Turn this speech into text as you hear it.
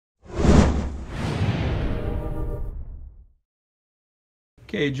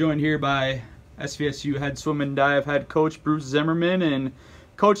Okay, joined here by SVSU head swim and dive head coach Bruce Zimmerman. And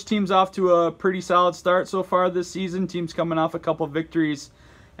coach, team's off to a pretty solid start so far this season. Team's coming off a couple victories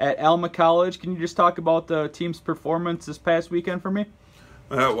at Alma College. Can you just talk about the team's performance this past weekend for me?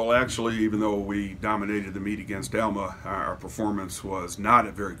 Well, actually, even though we dominated the meet against Alma, our performance was not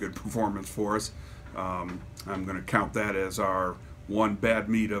a very good performance for us. I'm going to count that as our one bad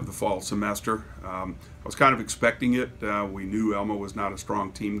meet of the fall semester. I was kind of expecting it. We knew Alma was not a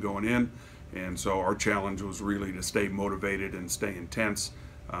strong team going in, and so our challenge was really to stay motivated and stay intense.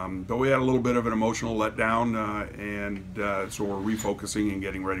 But we had a little bit of an emotional letdown, so we're refocusing and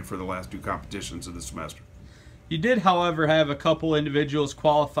getting ready for the last two competitions of the semester. You did, however, have a couple individuals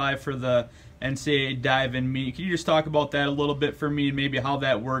qualify for the NCAA dive-in meet. Can you just talk about that a little bit for me and maybe how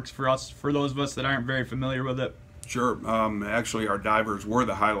that works for us, for those of us that aren't very familiar with it? Sure. Actually, our divers were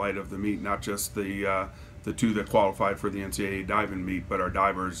the highlight of the meet, not just the two that qualified for the NCAA dive-in meet, but our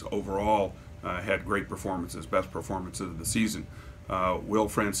divers overall had great performances, best performances of the season. Will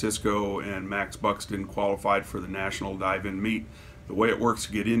Francisco and Max Buxton qualified for the national dive-in meet. The way it works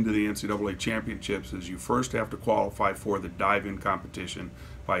to get into the NCAA championships is you first have to qualify for the dive-in competition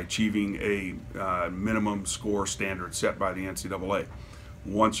by achieving a minimum score standard set by the NCAA.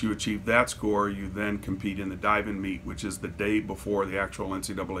 Once you achieve that score, you then compete in the dive-in meet, which is the day before the actual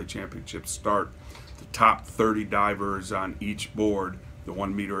NCAA championships start. The top 30 divers on each board, the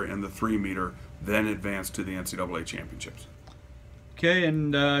 1 meter and the 3 meter, then advance to the NCAA championships. Okay,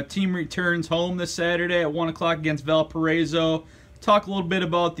 and team returns home this Saturday at 1 o'clock against Valparaiso. Talk a little bit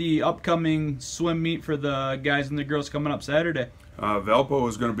about the upcoming swim meet for the guys and the girls coming up Saturday. Valpo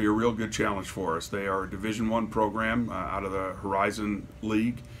is going to be a real good challenge for us. They are a Division I program out of the Horizon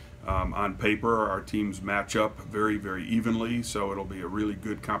League. On paper, our teams match up very, very evenly, so it'll be a really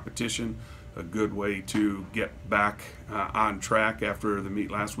good competition, a good way to get back on track after the meet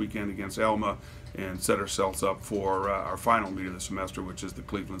last weekend against Alma and set ourselves up for our final meet of the semester, which is the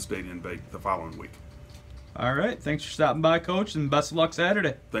Cleveland State Invite the following week. All right, thanks for stopping by, Coach, and best of luck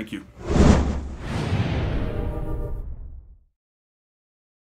Saturday. Thank you.